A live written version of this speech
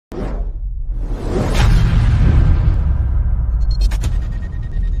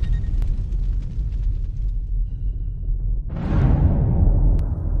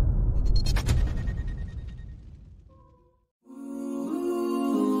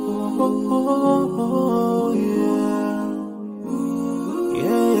oh, yeah.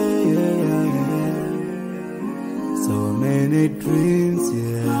 Yeah, yeah, yeah, yeah. So many dreams,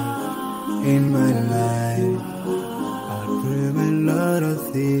 yeah, in my life. I dream a lot of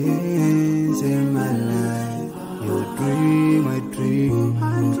things in my life. You dream, I dream.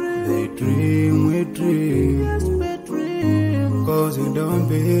 They dream, we dream. Cause we don't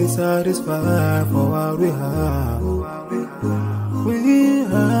be satisfied for what we have. We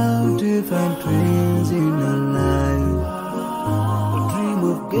have different dreams in our life. We dream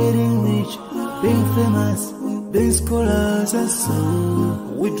of getting rich, being famous, being scholars and so.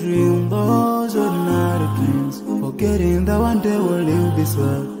 We dream those ordinary dreams, forgetting that one day we'll leave this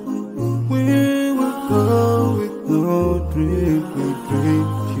world. We will go with no dream, we dream,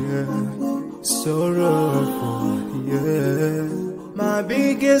 yeah. Sorrowful, yeah. My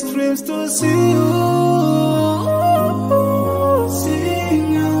biggest dreams to see you,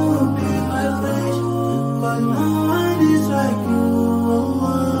 seeing you be my flesh, but no one is like you.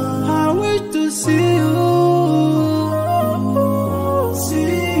 I wish to see you,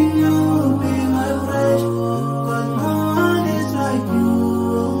 seeing you be my flesh, but no one is like you.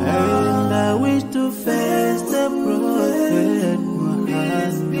 And I wish to face the prophet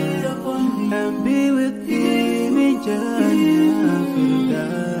Muhammad and be with him in Jannah.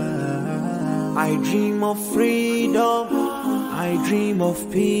 I dream of freedom, I dream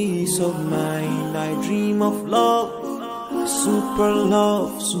of peace of mind, I dream of love,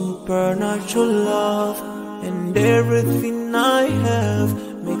 supernatural love, and everything I have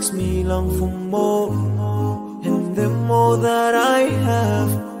makes me long for more. And the more that I have,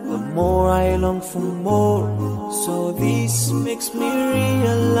 the more I long for more. So this makes me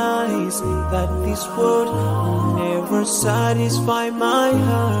realize that this world will never satisfy my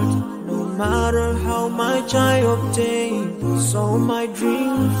heart, no matter how much I obtain. So my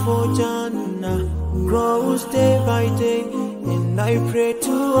dream for Jannah grows day by day, and I pray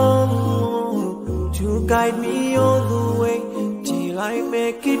to Allah to guide me all the way till I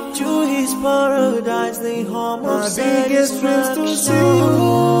make it to His paradise, the home of satisfaction. My biggest dreams to see you,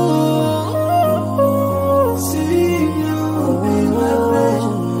 seeing you be my flesh,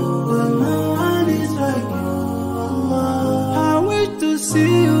 but no one is like you. I wish to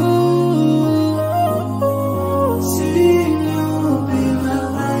see you, seeing you be my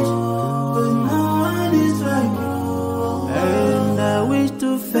flesh, but no one is like you. And I wish to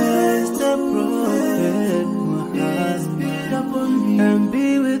face the prophet Muhammad and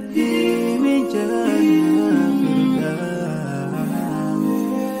be with him in Jannah.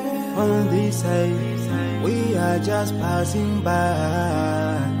 On this side, we are just passing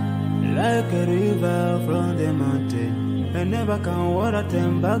by, like a river from the mountain, and never can water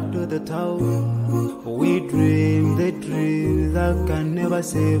turn back to the town. We dream the dreams that can never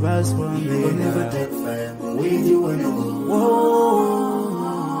save us from the end. Never take fire with you when you go. Whoa.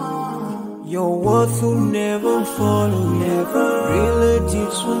 Your words will never follow, never.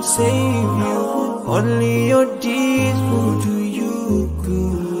 Relatives won't save you, only your deeds will do you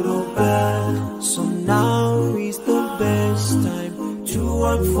good or bad. So now is the best time to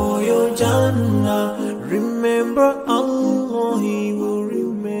work for your Jannah. Remember Allah, He will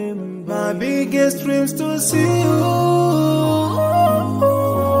remember. My biggest dreams to see you,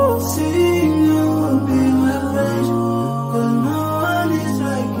 seeing you be my flesh, but no one is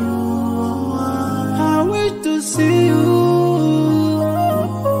like you. I wish to see you,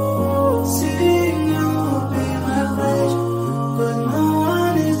 seeing you be my flesh, but no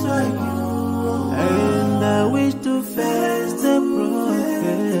one is like you. And I wish to face the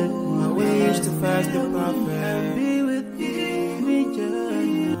prophet, I wish to face the prophet and be with him in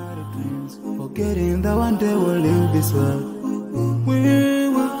Jannah. Forgetting that one day we'll leave this world. We